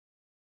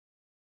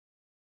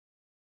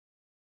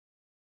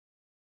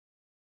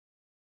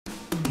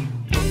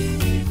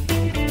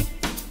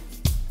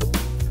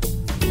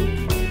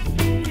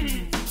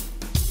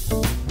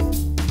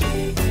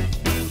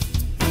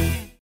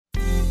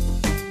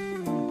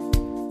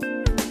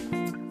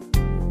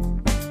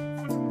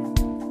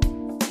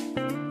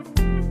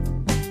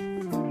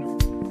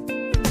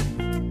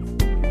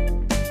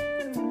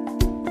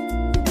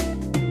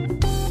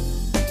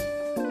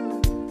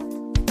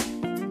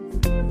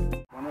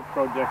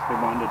projects they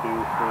wanted to do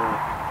for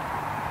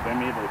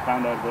Vimy. They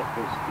found out about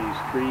these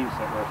trees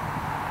that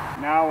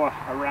were now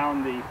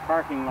around the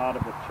parking lot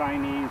of the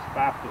Chinese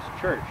Baptist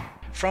Church.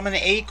 From an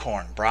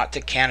acorn brought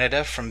to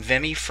Canada from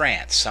Vimy,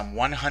 France some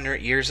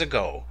 100 years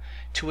ago,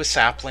 to a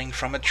sapling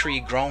from a tree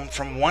grown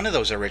from one of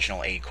those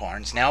original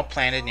acorns now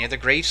planted near the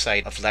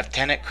gravesite of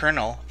Lieutenant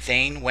Colonel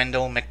Thain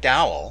Wendell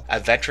MacDowell, a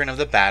veteran of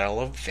the Battle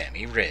of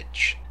Vimy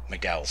Ridge.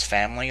 MacDowell's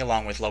family,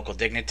 along with local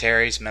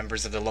dignitaries,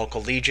 members of the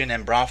local Legion,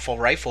 and Brockville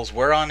Rifles,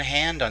 were on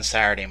hand on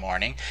Saturday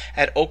morning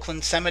at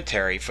Oakland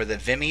Cemetery for the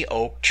Vimy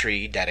oak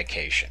tree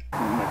dedication.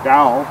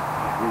 MacDowell,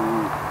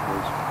 who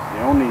was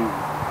the only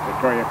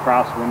Victoria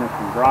Cross winner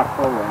from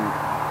Brockville and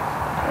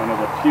one of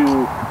the few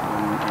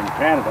in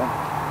Canada,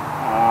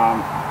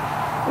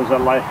 was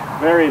a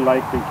very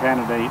likely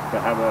candidate to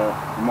have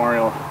a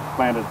memorial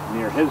planted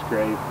near his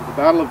grave. The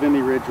Battle of Vimy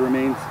Ridge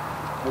remains,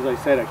 as I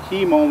said, a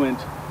key moment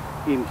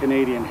in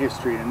Canadian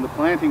history, and the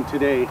planting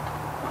today,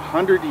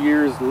 100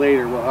 years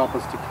later, will help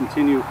us to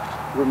continue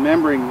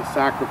remembering the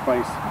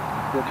sacrifice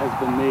that has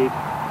been made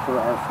for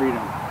our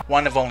freedom.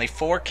 One of only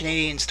 4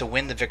 Canadians to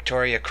win the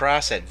Victoria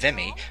Cross at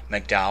Vimy,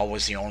 MacDowell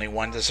was the only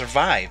one to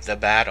survive the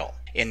battle.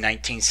 In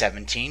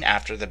 1917,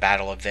 after the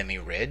Battle of Vimy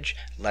Ridge,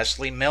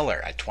 Leslie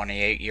Miller, a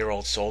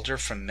 28-year-old soldier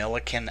from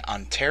Milliken,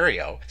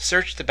 Ontario,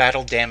 searched the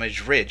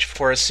battle-damaged ridge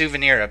for a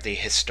souvenir of the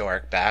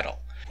historic battle.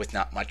 With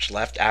not much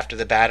left after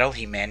the battle,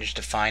 he managed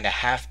to find a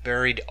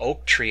half-buried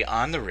oak tree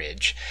on the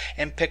ridge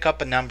and pick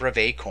up a number of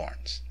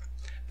acorns.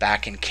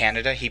 Back in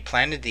Canada, he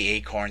planted the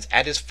acorns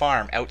at his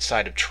farm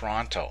outside of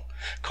Toronto,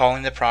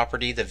 calling the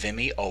property the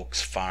Vimy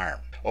Oaks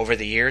Farm. Over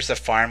the years, the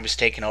farm was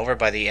taken over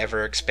by the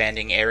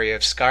ever-expanding area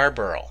of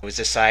Scarborough. It was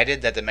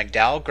decided that the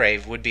MacDowell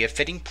grave would be a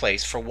fitting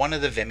place for one of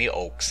the Vimy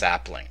oak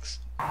saplings.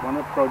 One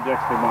of the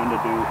projects they wanted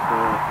to do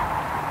for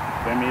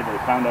Vimy, they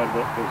found out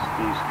about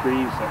these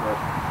trees that were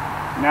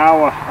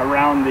now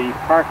around the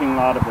parking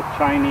lot of the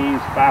Chinese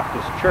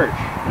Baptist Church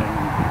in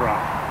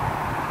Toronto.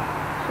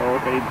 So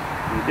they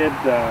did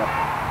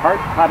part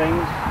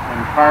cuttings and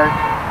part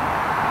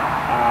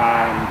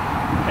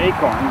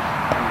acorns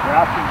and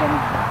grafted them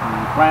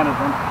and planted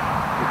them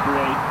to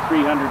create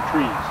 300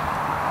 trees.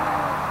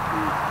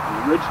 The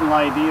original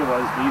idea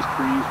was these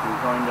trees were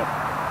going to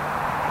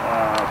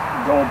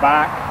go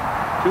back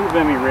to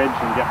Vimy Ridge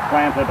and get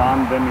planted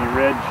on Vimy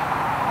Ridge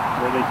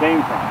where they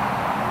came from.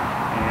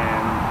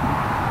 And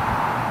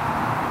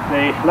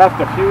they left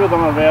a few of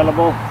them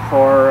available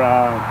for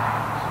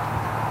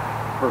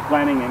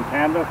planting in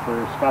Canada for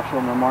special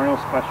memorials,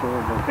 special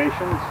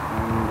locations,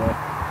 and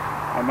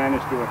I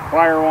managed to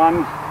acquire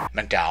one.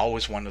 MacDowell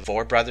was one of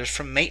 4 brothers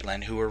from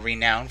Maitland who were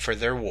renowned for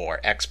their war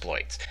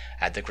exploits.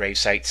 At the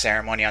gravesite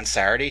ceremony on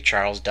Saturday,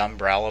 Charles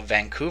Dumbrell of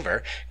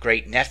Vancouver,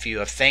 great-nephew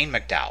of Thain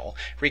MacDowell,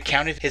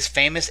 recounted his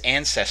famous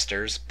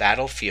ancestors'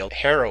 battlefield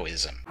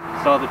heroism.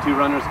 Saw the 2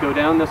 runners go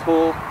down this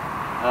hole,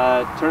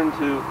 turned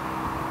to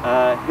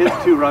his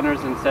 2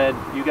 runners and said,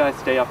 "You guys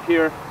stay up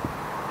here."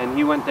 And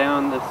he went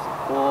down this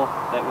hole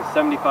that was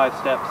 75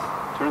 steps,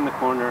 turned the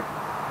corner,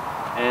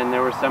 and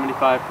there were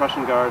 75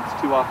 Prussian guards,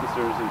 2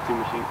 officers,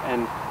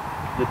 and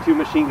the 2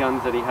 machine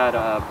guns that he had,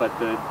 but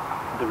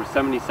there were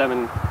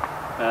 77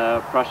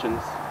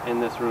 Prussians in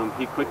this room.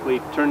 He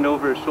quickly turned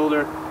over his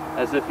shoulder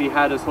as if he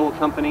had his whole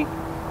company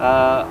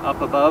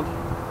up above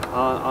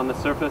on the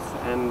surface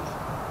and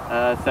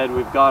said,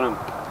 "We've got him."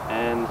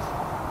 And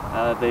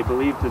they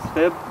believed his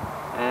fib,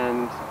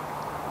 and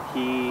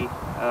he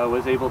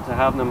was able to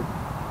have them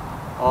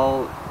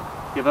all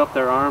give up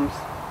their arms,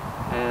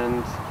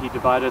 and he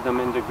divided them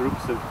into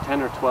groups of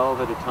 10 or 12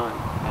 at a time,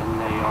 and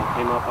they all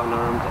came up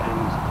unarmed.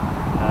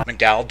 And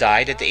MacDowell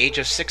died at the age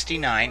of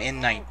 69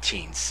 in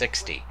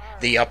 1960.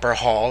 The Upper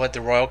Hall at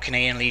the Royal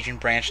Canadian Legion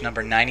Branch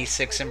number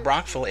 96 in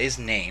Brockville is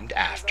named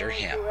after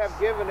him. You have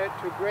given it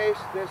to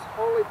grace this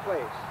holy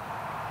place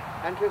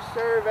and to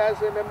serve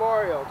as a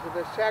memorial to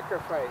the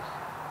sacrifice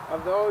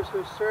of those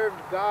who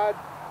served God,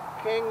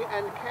 King,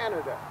 and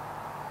Canada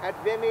at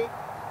Vimy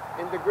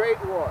in the Great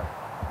War,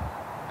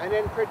 and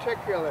in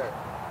particular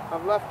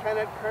of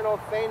Lieutenant Colonel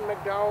Thain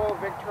MacDowell,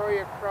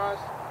 Victoria Cross,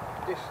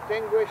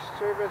 Distinguished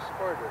Service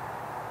Order.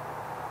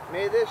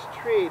 May this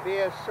tree be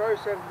a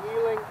source of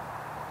healing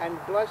and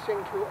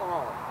blessing to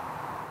all.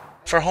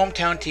 For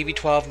Hometown TV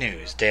 12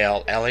 News,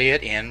 Dale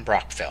Elliott in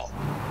Brockville.